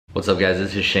What's up guys,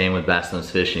 this is Shane with Bass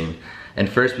Nose Fishing. And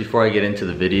first, before I get into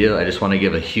the video, I just want to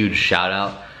give a huge shout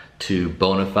out to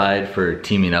Bonafide for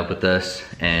teaming up with us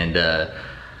and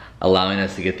allowing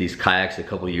us to get these kayaks a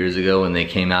couple years ago when they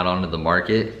came out onto the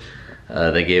market.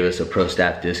 They gave us a pro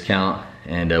staff discount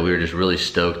and we were just really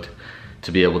stoked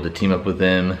to be able to team up with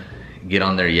them, get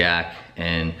on their yak,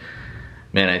 and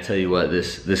man, I tell you what,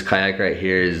 this kayak right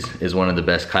here is one of the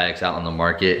best kayaks out on the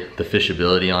market. The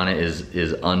fishability on it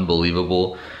is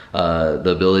unbelievable.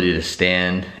 The ability to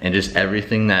stand and just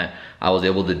everything that I was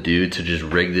able to do to just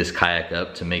rig this kayak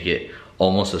up to make it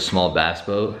almost a small bass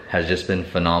boat has just been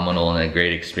phenomenal and a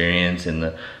great experience, and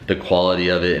the quality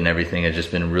of it and everything has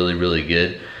just been really, really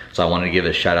good. So I wanted to give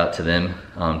a shout out to them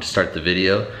to start the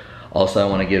video. Also, I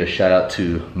want to give a shout out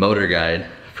to Motorguide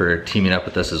for teaming up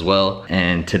with us as well.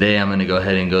 And today I'm gonna go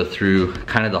ahead and go through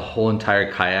kind of the whole entire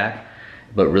kayak,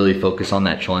 but really focus on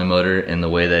that trolling motor and the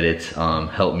way that it's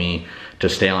helped me to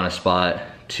stay on a spot,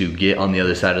 to get on the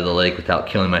other side of the lake without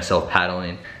killing myself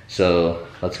paddling. So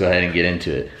let's go ahead and get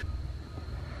into it.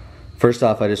 First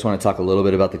off, I just want to talk a little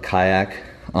bit about the kayak.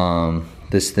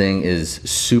 This thing is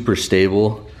super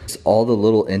stable. It's all the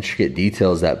little intricate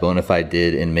details that Bonafide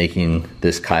did in making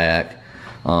this kayak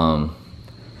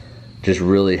just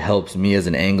really helps me as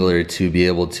an angler to be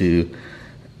able to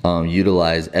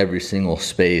utilize every single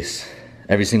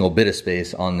bit of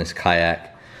space on this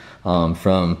kayak,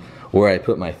 from where I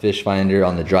put my fish finder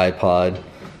on the dry pod,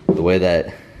 the way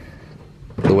that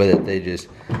they just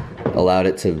allowed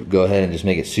it to go ahead and just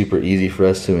make it super easy for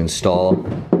us to install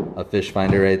a fish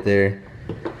finder right there,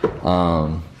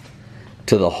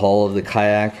 to the hull of the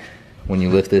kayak. When you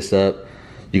lift this up,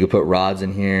 you could put rods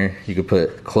in here, you could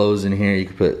put clothes in here, you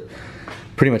could put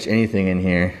pretty much anything in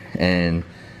here, and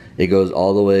it goes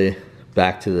all the way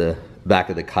back to the back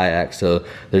of the kayak. So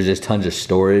there's just tons of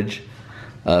storage.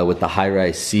 With the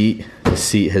high-rise seat, the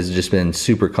seat has just been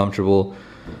super comfortable,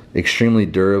 extremely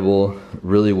durable,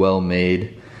 really well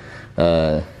made.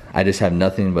 I just have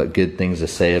nothing but good things to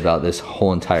say about this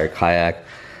whole entire kayak.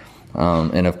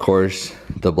 And of course,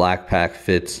 the black pack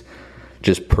fits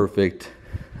just perfect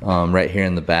right here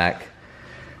in the back.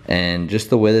 And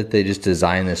just the way that they just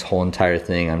designed this whole entire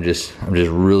thing, I'm just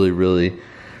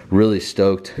really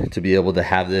stoked to be able to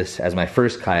have this as my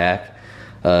first kayak.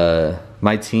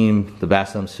 My team, the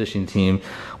Bass Nose Fishing team,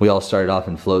 we all started off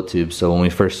in float tubes, so when we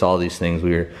first saw these things,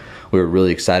 we were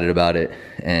really excited about it.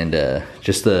 And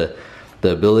just the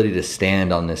ability to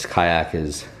stand on this kayak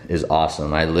is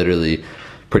awesome. I literally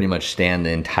pretty much stand the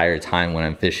entire time when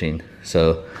I'm fishing.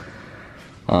 So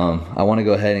I want to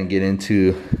go ahead and get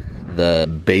into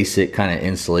the basic kind of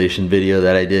installation video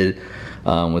that I did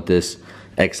with this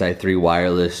Xi3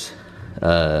 wireless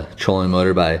trolling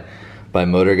motor by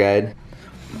Motorguide.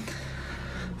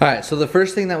 Alright, so the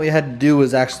first thing that we had to do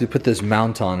was actually put this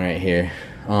mount on right here.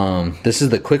 This is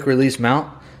the quick release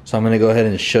mount, so I'm going to go ahead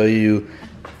and show you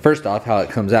first off how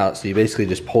it comes out. So you basically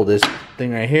just pull this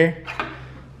thing right here,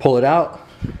 pull it out,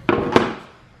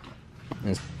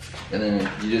 and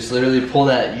then you just literally pull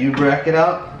that U-bracket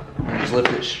out and just lift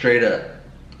it straight up,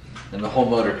 and the whole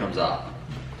motor comes off.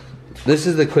 This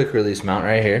is the quick release mount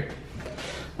right here.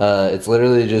 It's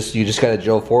literally just, you just got to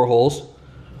drill 4 holes.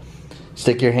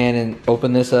 Stick your hand and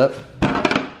open this up.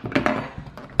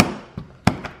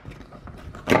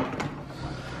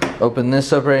 Open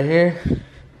this up right here.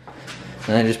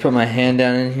 And I just put my hand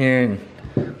down in here and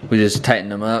we just tighten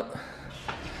them up.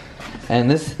 And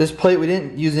this plate, we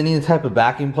didn't use any type of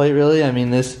backing plate really. I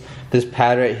mean, this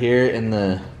pad right here and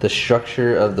the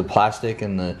structure of the plastic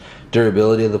and the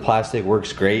durability of the plastic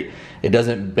works great. It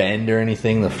doesn't bend or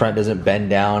anything. The front doesn't bend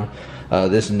down.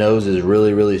 This nose is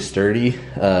really sturdy.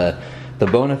 The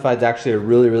Bonafide's actually a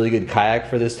really good kayak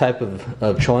for this type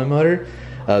of trolling motor,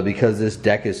 because this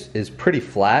deck is pretty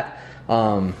flat.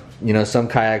 You know, some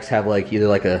kayaks have either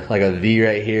like a V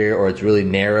right here, or it's really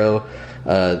narrow.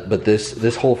 But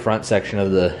this whole front section of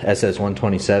the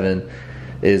SS127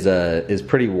 is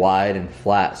pretty wide and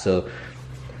flat. So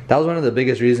that was one of the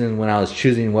biggest reasons when I was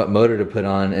choosing what motor to put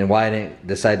on, and why I didn't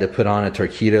decide to put on a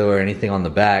Torqeedo or anything on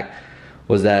the back,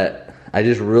 was that I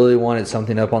just really wanted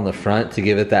something up on the front to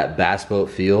give it that bass boat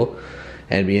feel,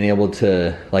 and being able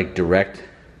to direct,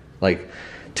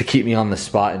 to keep me on the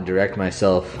spot and direct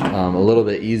myself a little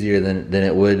bit easier than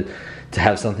it would to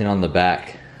have something on the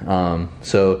back.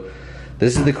 So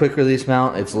this is the quick release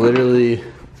mount. It's literally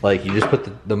you just put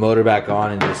the motor back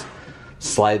on and just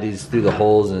slide these through the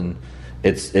holes, and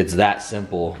it's that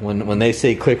simple. When they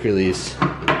say quick release,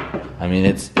 I mean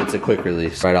it's a quick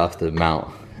release right off the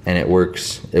mount. And it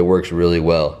works really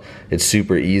well. It's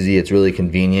super easy. It's really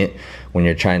convenient when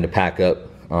you're trying to pack up.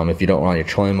 If you don't want your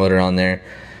trolling motor on there,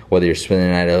 whether you're spending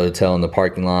the night at a hotel in the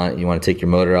parking lot, you want to take your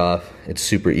motor off, it's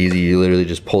super easy. You literally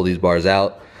just pull these bars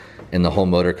out and the whole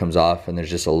motor comes off, and there's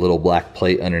just a little black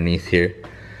plate underneath here.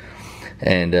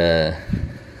 And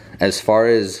as far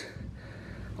as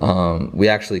we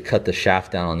actually cut the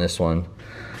shaft down on this one.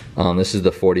 This is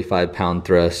the 45 pound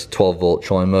thrust 12 volt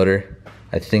trolling motor.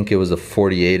 I think it was a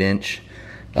 48-inch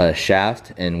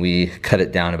shaft, and we cut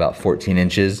it down about 14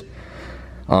 inches.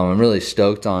 I'm really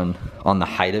stoked on the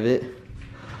height of it.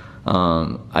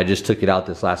 I just took it out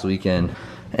this last weekend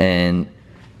and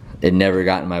it never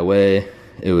got in my way.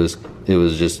 It was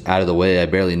just out of the way. I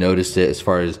barely noticed it as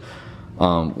far as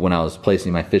when I was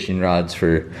placing my fishing rods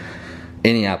for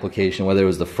any application, whether it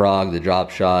was the frog, the drop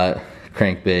shot,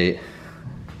 crankbait,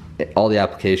 all the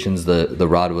applications, the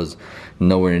rod was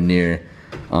nowhere near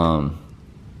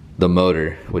the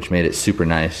motor, which made it super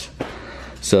nice.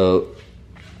 So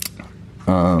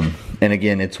and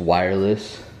again, it's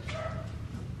wireless,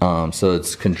 so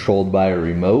it's controlled by a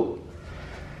remote,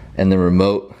 and the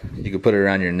remote, you can put it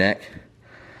around your neck.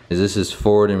 This is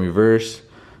forward and reverse,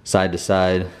 side to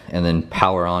side, and then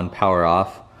power on, power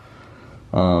off.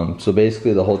 So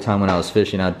basically the whole time when I was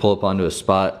fishing, I'd pull up onto a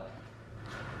spot,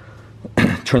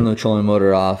 turn the trolling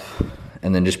motor off,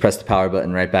 and then just press the power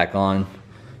button right back on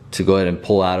to go ahead and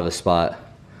pull out of a spot.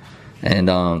 And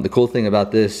the cool thing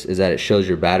about this is that it shows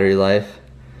your battery life.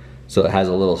 So it has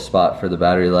a little spot for the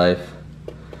battery life.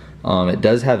 It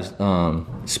does have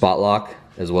spot lock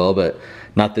as well, but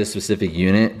not this specific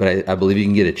unit, but I believe you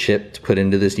can get a chip to put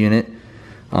into this unit.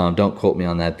 Don't quote me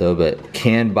on that though, but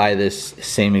can buy this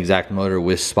same exact motor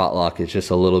with spot lock. It's just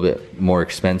a little bit more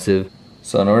expensive.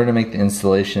 So in order to make the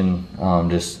installation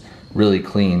just really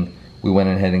clean, we went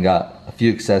ahead and got a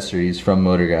few accessories from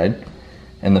Motorguide.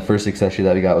 And the first accessory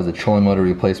that we got was a trolling motor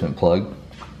replacement plug,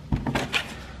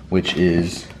 which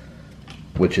is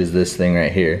this thing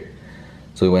right here.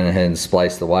 So we went ahead and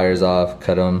spliced the wires off,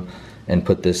 cut them, and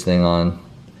put this thing on,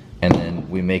 and then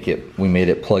we made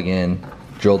it plug in,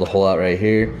 drill the hole out right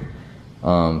here,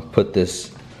 put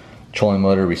this trolling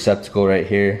motor receptacle right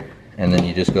here, and then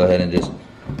you just go ahead and just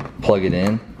plug it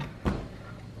in,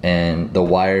 and the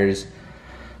wires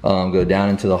go down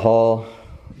into the hull.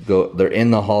 They're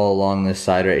in the hull along this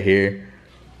side right here,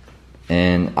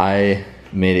 and I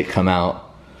made it come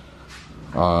out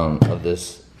of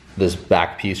this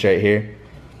back piece right here.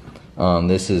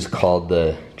 This is called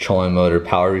the trolling motor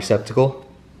power receptacle.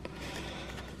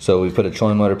 So we put a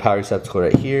trolling motor power receptacle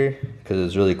right here because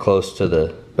it's really close to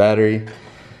the battery,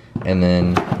 and then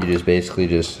you just basically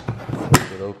just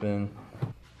flip it open.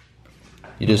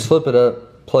 You just flip it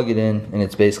up, plug it in, and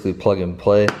it's basically plug and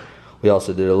play. We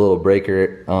also did a little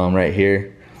breaker right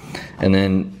here, and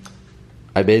then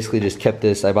I basically just kept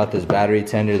this. I bought this battery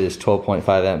tender, this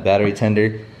 12.5 amp battery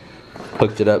tender,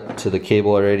 hooked it up to the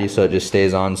cable already so it just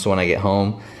stays on, so when I get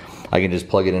home I can just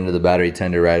plug it into the battery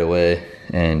tender right away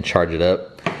and charge it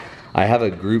up. I have a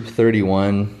Group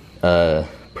 31,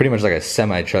 pretty much like a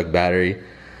semi-truck battery,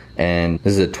 and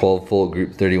this is a 12 volt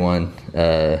Group 31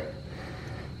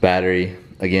 battery.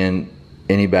 Again,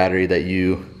 any battery that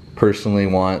you personally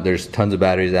want, there's tons of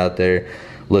batteries out there.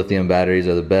 Lithium batteries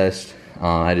are the best.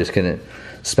 I just couldn't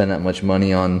spend that much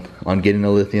money on getting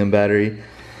a lithium battery,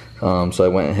 so I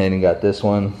went ahead and got this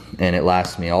one, and it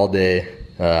lasts me all day.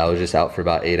 I was just out for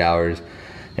about 8 hours,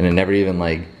 and it never even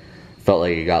like felt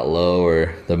like it got low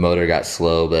or the motor got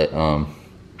slow. But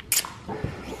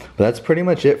that's pretty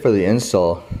much it for the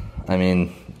install. I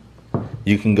mean,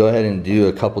 you can go ahead and do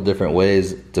a couple different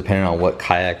ways depending on what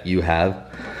kayak you have.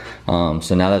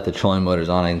 So now that the trolling motor's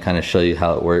on, I can kind of show you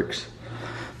how it works.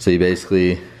 So you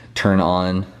basically turn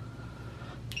on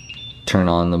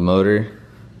the motor,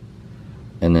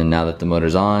 and then now that the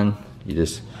motor's on, you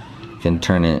just can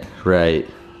turn it right,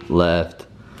 left,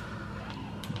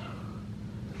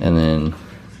 and then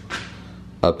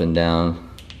up and down.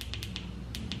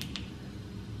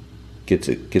 Gets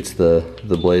the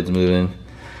blades moving.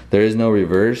 There is no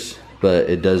reverse, but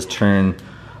it does turn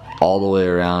all the way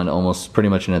around, almost pretty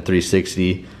much in a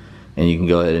 360, and you can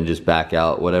go ahead and just back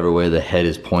out. Whatever way the head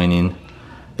is pointing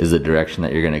is the direction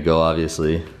that you're gonna go,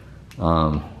 obviously.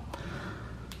 So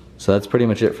that's pretty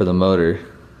much it for the motor.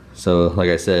 So like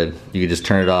I said, you can just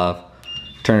turn it off,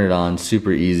 turn it on,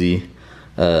 super easy.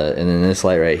 And then this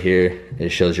light right here, it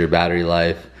shows your battery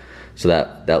life. So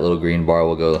that little green bar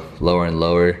will go lower and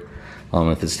lower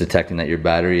if it's detecting that your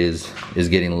battery is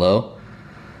getting low.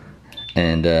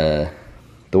 And the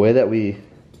way that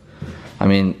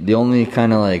the only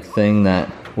kind of like thing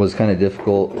that was kind of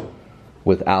difficult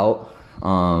without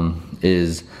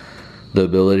is the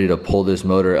ability to pull this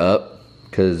motor up,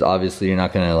 because obviously you're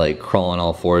not gonna like crawl on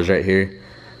all fours right here.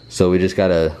 So we just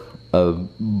gotta a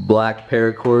black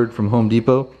paracord from Home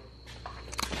Depot,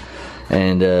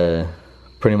 and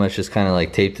pretty much just kind of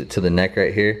like taped it to the neck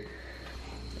right here.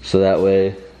 So that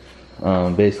way,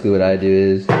 basically what I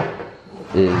do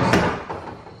is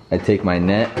I take my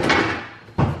net.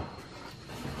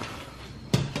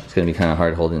 It's gonna be kind of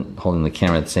hard holding the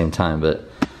camera at the same time, but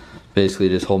basically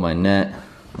just hold my net.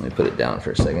 Let me put it down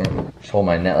for a second. Just hold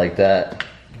my net like that.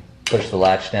 Push the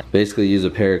latch down. Basically use a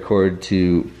paracord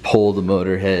to pull the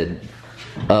motor head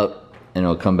up, and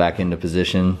it'll come back into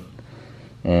position.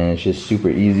 And it's just super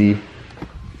easy.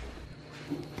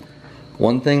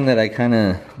 One thing that I kind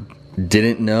of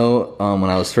didn't know when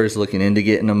I was first looking into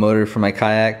getting a motor for my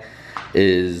kayak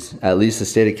is, at least the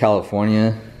state of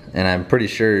California, and I'm pretty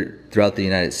sure throughout the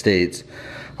United States,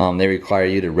 they require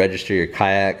you to register your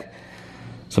kayak.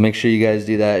 So make sure you guys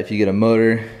do that if you get a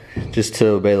motor, just to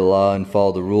obey the law and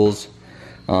follow the rules.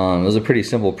 It was a pretty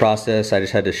simple process. I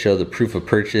just had to show the proof of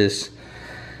purchase,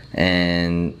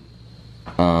 and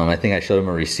I think I showed them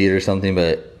a receipt or something,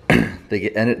 but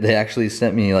they actually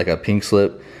sent me like a pink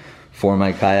slip for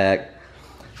my kayak,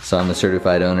 so I'm the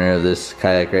certified owner of this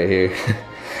kayak right here.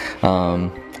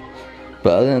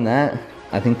 But other than that,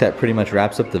 I think that pretty much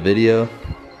wraps up the video.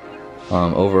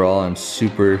 Overall, I'm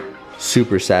super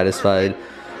satisfied,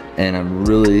 and I'm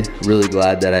really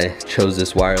glad that I chose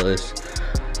this wireless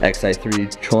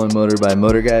Xi3 trolling motor by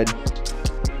Motorguide.